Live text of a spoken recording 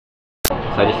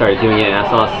So I just started doing it, and I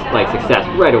saw like success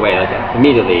right away, like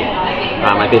immediately.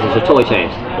 My business just totally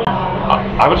changed.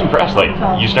 I was impressed. Like,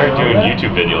 you started doing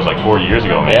YouTube videos like 4 years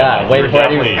ago, man. Yeah, way before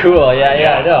it was cool.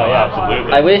 Yeah, I know. Yeah,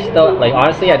 absolutely. I wish though, like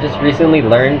honestly, I just recently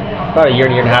learned about a year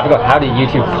and a half ago how to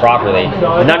YouTube properly.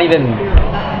 And not even,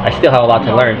 I still have a lot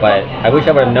to learn, but I wish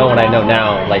I would have known what I know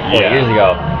now, like 4 years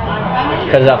ago.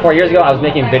 Because 4 years ago, I was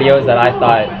making videos that I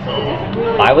thought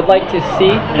I would like to see,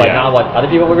 but not what other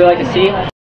people would really like to see.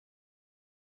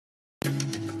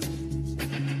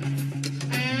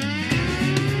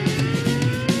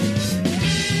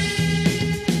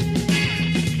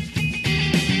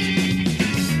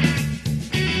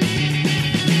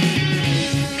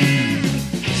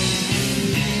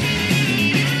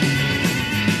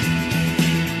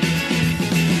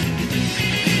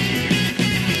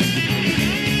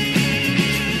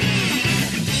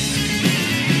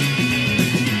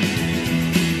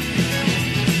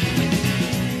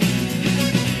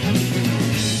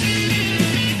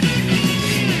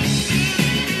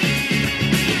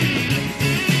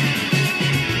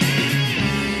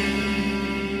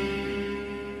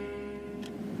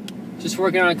 Just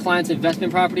working on a client's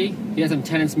investment property. He has some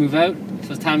tenants move out,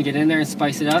 so it's time to get in there and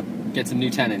spice it up, get some new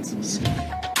tenants.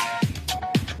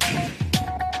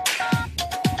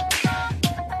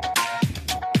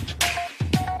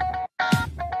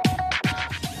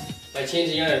 By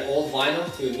changing out an old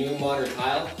vinyl to a new modern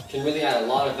tile can really add a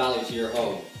lot of value to your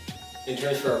home. In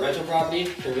terms for a rental property,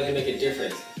 can really make a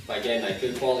difference by getting that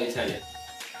good quality tenant.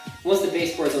 Once the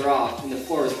baseboards are off and the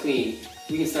floor is clean,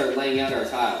 we can start laying out our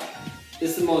tile.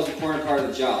 This is the most important part of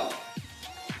the job.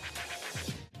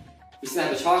 We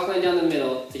snap a chalk line down the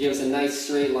middle to give us a nice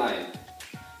straight line.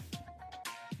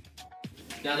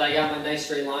 Now that I got my nice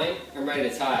straight line, I'm ready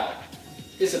to tile.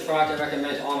 This is a product I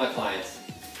recommend to all my clients.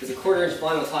 It's a 1/4 inch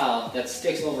vinyl tile that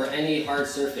sticks over any hard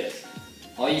surface.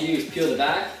 All you do is peel the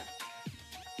back,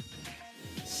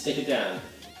 stick it down.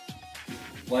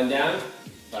 One down,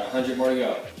 about 100 more to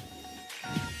go.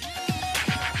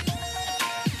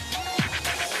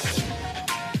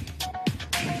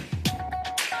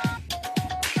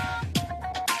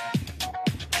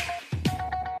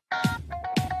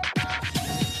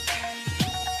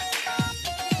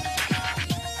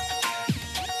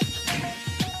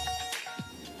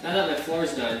 Now that my floor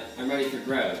is done, I'm ready for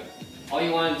grout. All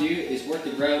you want to do is work the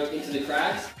grout into the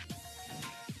cracks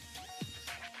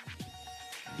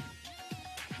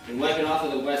and wipe it off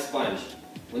with a wet sponge.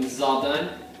 When this is all done,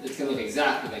 it's going to look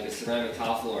exactly like a ceramic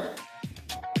tile floor.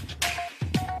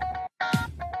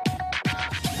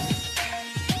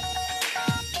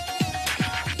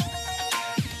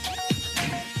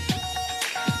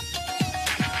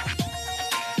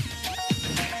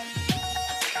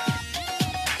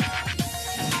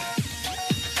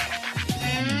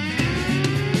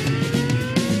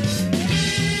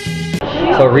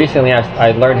 So recently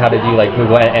I learned how to do like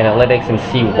Google Analytics and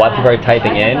see what people are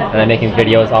typing in, and I'm making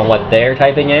videos on what they're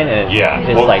typing in, and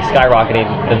it's like skyrocketing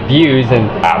the views, and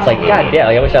it's like, god damn,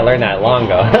 like, I wish I learned that long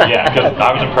ago. Yeah, because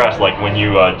I was impressed, like when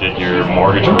you did your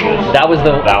mortgage rules. That was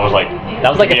like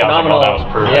a phenomenal. That was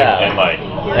perfect, and like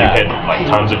you hit like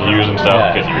tons of views and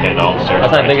stuff because you were hitting all the search.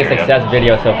 That's my biggest success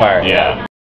video so far. Yeah.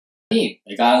 They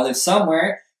gotta live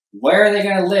somewhere. Where are they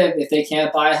gonna live if they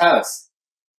can't buy a house?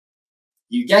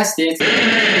 You guessed it.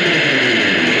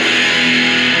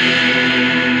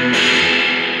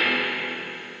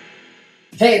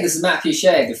 Hey, this is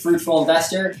Piche, the fruitful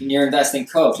investor and your investing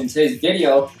coach. And today's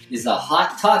video is a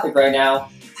hot topic right now: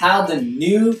 how the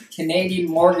new Canadian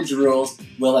mortgage rules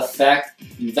will affect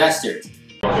investors.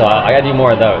 So I gotta do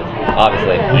more of those,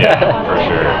 obviously. Yeah, for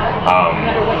sure.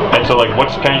 And so, like,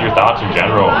 what's kind of your thoughts in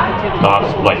general?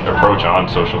 Thoughts, like, approach on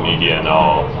social media and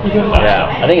all that stuff?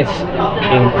 I think it's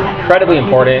incredibly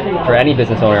important for any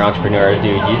business owner, entrepreneur to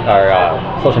do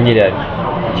social media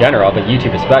in general, but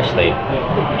YouTube especially.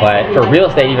 But for real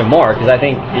estate even more, because I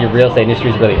think the real estate industry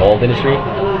is a really old industry.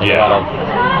 There's a lot of,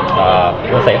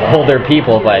 I won't say older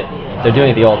people, but they're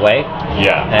doing it the old way.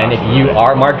 Yeah. And if you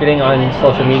are marketing on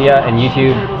social media and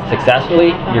YouTube successfully,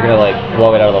 you're gonna like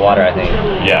blow it out of the water, I think.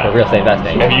 Yeah. For real estate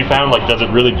investing. Have you found, like, does it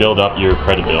really build up your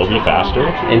credibility faster?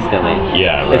 Instantly.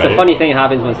 Yeah, right. It's a funny thing that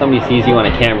happens when somebody sees you on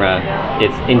a camera.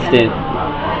 It's instant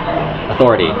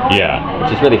authority. Yeah.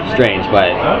 Which is really strange, but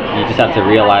you just have to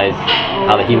realize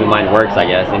how the human mind works, I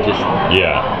guess, and just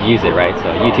use it, right?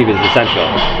 So YouTube is essential.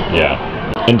 Yeah.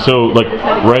 And so, like,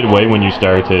 right away when you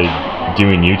started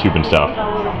doing YouTube and stuff,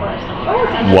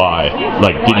 why?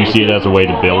 Like, did you see it as a way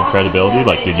to build credibility?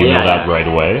 Like, did you know that right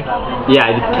away? Yeah,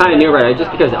 I kind of knew about it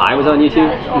just because I was on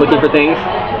YouTube looking for things.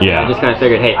 Yeah. I just kind of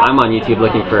figured, hey, I'm on YouTube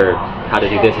looking for how to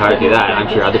do this, how to do that. I'm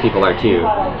sure other people are too.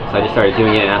 So I just started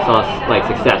doing it, and I saw like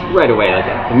success right away, like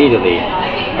immediately.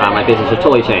 My business has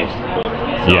totally changed.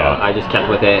 So Yeah. I just kept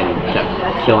with it and kept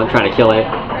trying to kill it.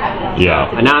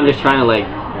 Yeah. And now I'm just trying to like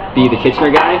be the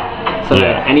Kitchener guy, so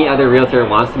that any other realtor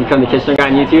wants to become the Kitchener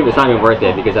guy on YouTube, it's not even worth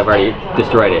it because I've already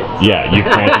destroyed it. Yeah, you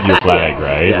planted your flag,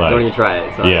 right? Yeah, like, don't even try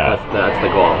it. So yeah. that's the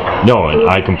goal. No, and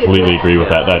I completely agree with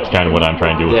that. That's kind of what I'm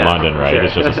trying to do with London, right? Sure.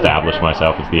 It's just establish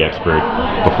myself as the expert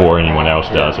before anyone else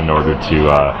does in order to,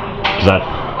 because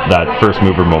that first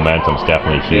mover momentum is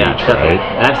definitely huge, right?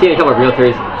 And I've seen a couple of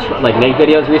realtors like make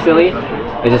videos recently.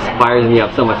 It just fires me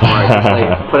up so much more. Just,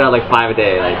 like, put out like 5 a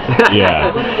day, like.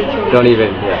 Yeah. Don't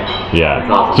even. Yeah.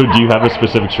 That's awesome. So do you have a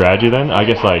specific strategy then? I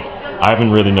guess like I haven't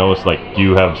really noticed. Like, do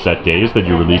you have set days that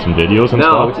you're releasing videos and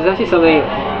stuff? No, which is actually something.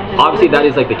 Obviously, that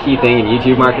is like the key thing in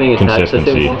YouTube marketing. Is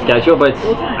consistency. Schedule, but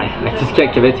I just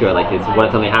can't commit to it. Like, it's when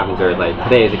something happens, or like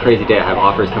today is a crazy day. I have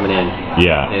offers coming in.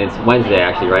 Yeah. And it's Wednesday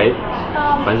actually, right?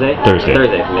 Wednesday? Thursday.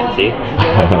 See?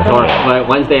 But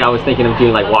Wednesday, I was thinking of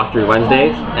doing like walkthrough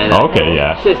Wednesdays, and okay,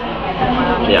 yeah. It's just,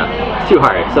 it's too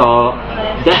hard. So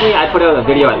definitely, I put out a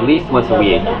video at least once a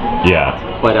week. Yeah.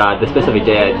 But the specific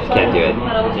day, I just can't do it.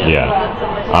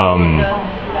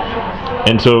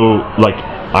 And so like,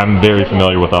 I'm very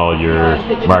familiar with all your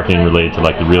marketing related to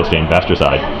like the real estate investor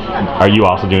side. Are you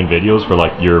also doing videos for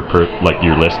like your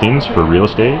listings for real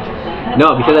estate?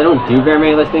 No, because I don't do very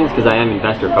many listings because I am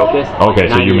investor focused.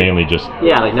 Okay, like so you're mainly just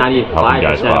like 95%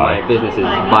 of my business is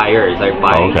buyers. I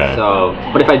buy. Okay. So,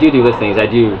 but if I do listings, I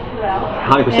do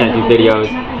 100% do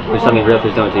videos, which is something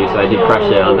realtors don't do. So I do crush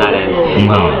it on that end as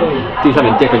well. Do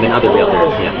something different than other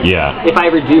realtors. Yeah. If I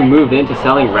ever do move into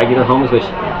selling regular homes, which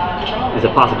is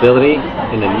a possibility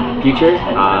in the future,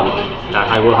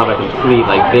 I will have a complete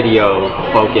like video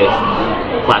focused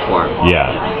platform.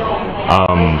 Yeah.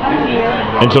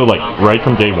 And so like right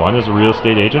from day one as a real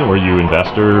estate agent, were you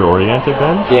investor oriented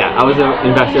then? Yeah, I was an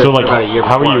investor so like, for about a year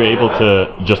before. How were you able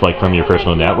to, just like from your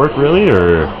personal network really,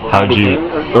 or how did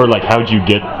you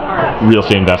get real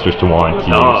estate investors to want to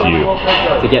use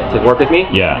you? To work with me?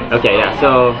 Yeah. Okay, yeah,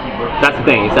 so that's the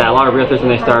thing, is that a lot of realtors when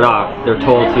they start off, they're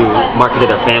told to market to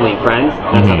their family and friends.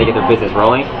 That's how they get their business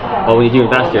rolling. But when you do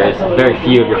investors, very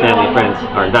few of your family and friends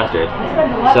are investors.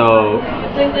 So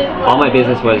all my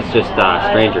business was just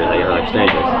strangers, like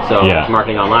strangers. So I was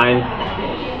marketing online.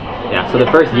 Yeah, so the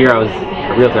first year I was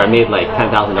a realtor, I made like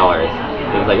 $10,000.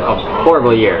 It was like a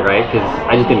horrible year, right? Because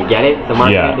I just didn't get it, the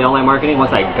marketing, the online marketing.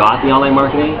 Once I got the online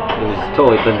marketing, it was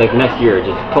totally, the next year,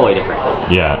 just totally different.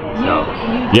 Yeah. So.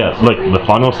 Yeah, like the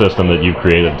funnel system that you've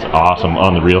created is awesome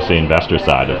on the real estate investor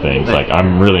side of things. Like,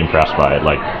 I'm really impressed by it.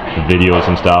 Like the videos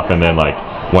and stuff, and then like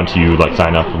once you like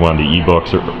sign up for one of the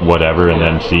ebooks or whatever, and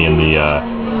then seeing the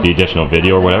additional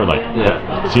video or whatever, like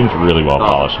it seems really well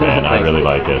polished, man. I really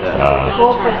like it.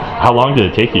 How long did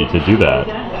it take you to do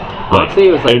that? Like, honestly,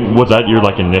 it was like, was that your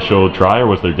like initial try, or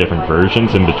was there different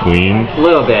versions in between? A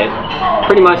little bit.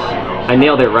 Pretty much, I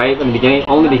nailed it right in the beginning,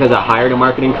 only because I hired a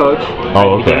marketing coach at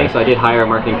the beginning. So I did hire a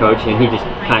marketing coach, and he just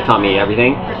kind of taught me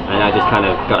everything, and I just kind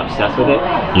of got obsessed with it.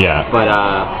 Yeah. But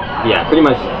yeah, pretty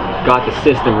much got the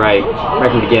system right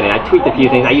from the beginning. I tweaked a few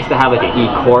things. I used to have like an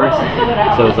e-course,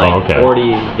 so it was like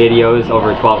 40 videos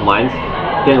over 12 months.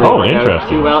 Didn't really work out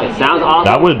too well. It sounds awesome.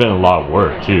 That would have been a lot of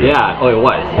work too. Yeah, it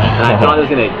was. And I thought it was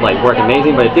gonna like work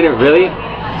amazing, but it didn't really.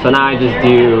 So now I just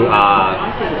do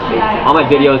all my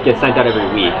videos get sent out every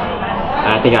week.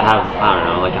 And I think I have, I don't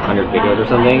know, like 100 videos or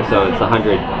something, so it's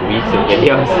 100 weeks of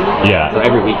videos. Yeah. So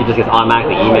every week it just gets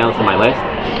automatically emailed to my list.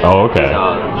 Oh, okay.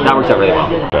 So that works out really well.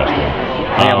 Interesting.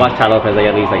 I think I watch Ty Lopez like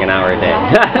at least like an hour a day.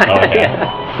 Okay.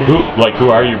 Who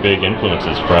are your big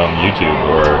influences from YouTube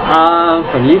or?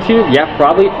 From YouTube, yeah,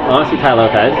 probably honestly Ty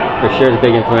Lopez for sure is a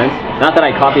big influence. Not that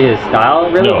I copy his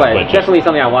style really, but definitely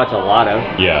something I watch a lot of.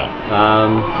 Yeah.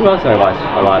 Who else do I watch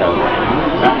a lot of?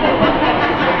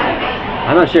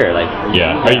 I'm not sure. Like.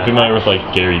 Yeah. Are you familiar with like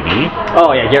Gary Vee?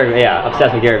 Oh yeah, Gary. Yeah,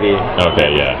 obsessed with Gary Vee.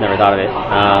 Okay. Yeah. Never thought of it.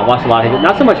 Watched a lot of his.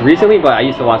 Not so much recently, but I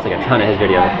used to watch like a ton of his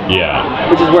videos. Yeah.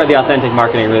 Which is where the authentic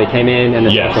marketing really came in, and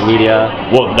the social media.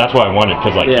 Well, that's what I wanted,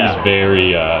 because like he's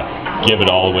very give it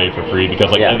all away for free, because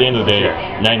like at the end of the day,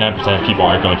 99% of people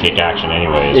aren't going to take action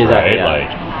anyways, right? Like.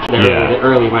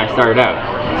 Early when I started out,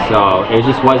 so it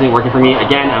just wasn't working for me.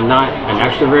 Again, I'm not an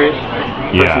extrovert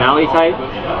personality type,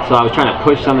 So I was trying to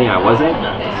push something I wasn't.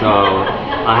 So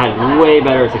I had way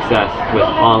better success with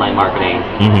online marketing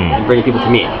and bringing people to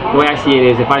me. The way I see it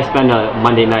is, if I spend a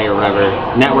Monday night or whatever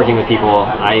networking with people,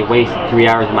 I waste 3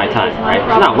 hours of my time, right?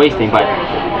 It's not wasting, but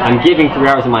I'm giving 3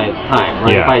 hours of my time.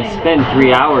 Right? Yeah. If I spend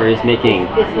 3 hours making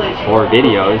 4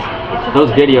 videos, those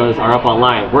videos are up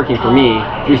online working for me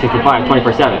 365,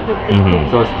 24/7.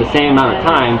 So it's the same amount of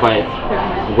time, but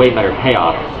way better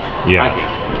payoff. Yeah. I think.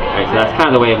 Right, so that's kind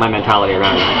of the way my mentality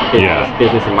around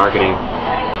business and marketing.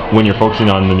 When you're focusing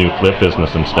on the new flip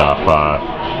business and stuff,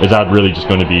 is that really just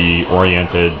going to be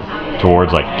oriented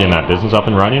towards like getting that business up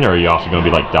and running, or are you also going to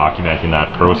be like documenting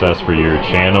that process for your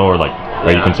channel, or like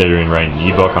are you considering writing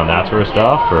an ebook on that sort of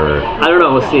stuff? Or I don't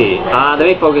know, we'll see. The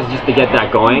main focus is just to get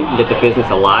that going, get the business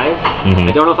alive.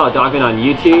 I don't know if I'll document on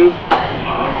YouTube,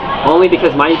 only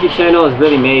because my YouTube channel is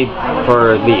really made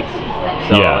for leads.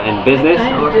 So in business,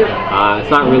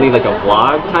 it's not really like a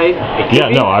vlog type.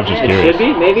 No, I'm just curious. It should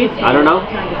be, maybe. I don't know.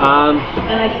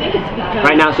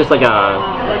 Right now it's just like a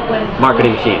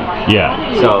marketing machine.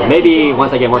 Yeah. So maybe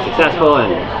once I get more successful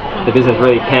and the business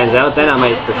really pans out, then I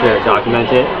might for sure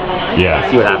document it. Yeah.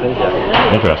 See what happens.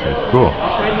 Yeah. Interesting. Cool.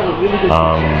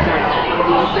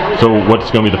 So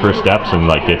what's going to be the first steps in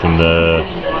like getting the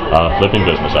flipping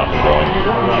business up and going?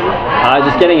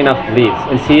 Just getting enough leads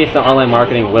and see if the online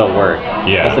marketing will work.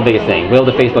 Yeah. That's the biggest thing. Will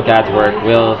the Facebook ads work?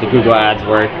 Will the Google ads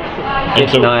work? And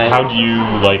so how do you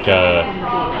like,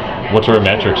 what sort of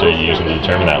metrics are you using to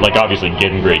determine that? Like obviously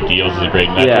getting great deals is a great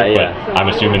metric, but I'm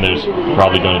assuming there's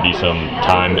probably going to be some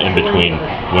time in between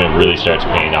when it really starts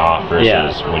paying off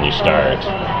versus when you start.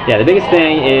 Yeah, the biggest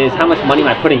thing is how much money am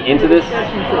I putting into this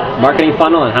marketing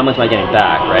funnel and how much am I getting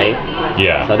back, right?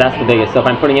 Yeah. So that's the biggest. So if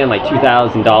I'm putting in like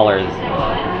 $2,000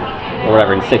 or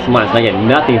whatever in 6 months and I get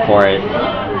nothing for it,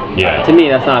 to me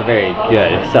that's not very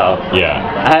good. So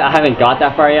I haven't got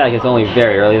that far yet. Like it's only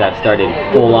very early that I've started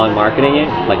full-on marketing it,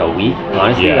 like a week,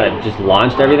 honestly, that I've just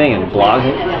launched everything and blogged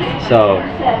it. So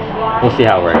we'll see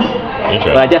how it works.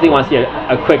 But I definitely want to see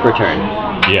a quick return.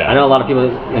 Yeah. I know a lot of people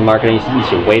in marketing, you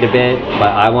should wait a bit, but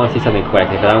I want to see something quick.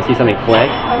 If I don't see something quick,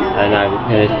 then I'm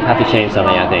going to have to change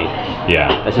something, I think.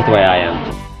 Yeah. That's just the way I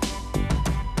am.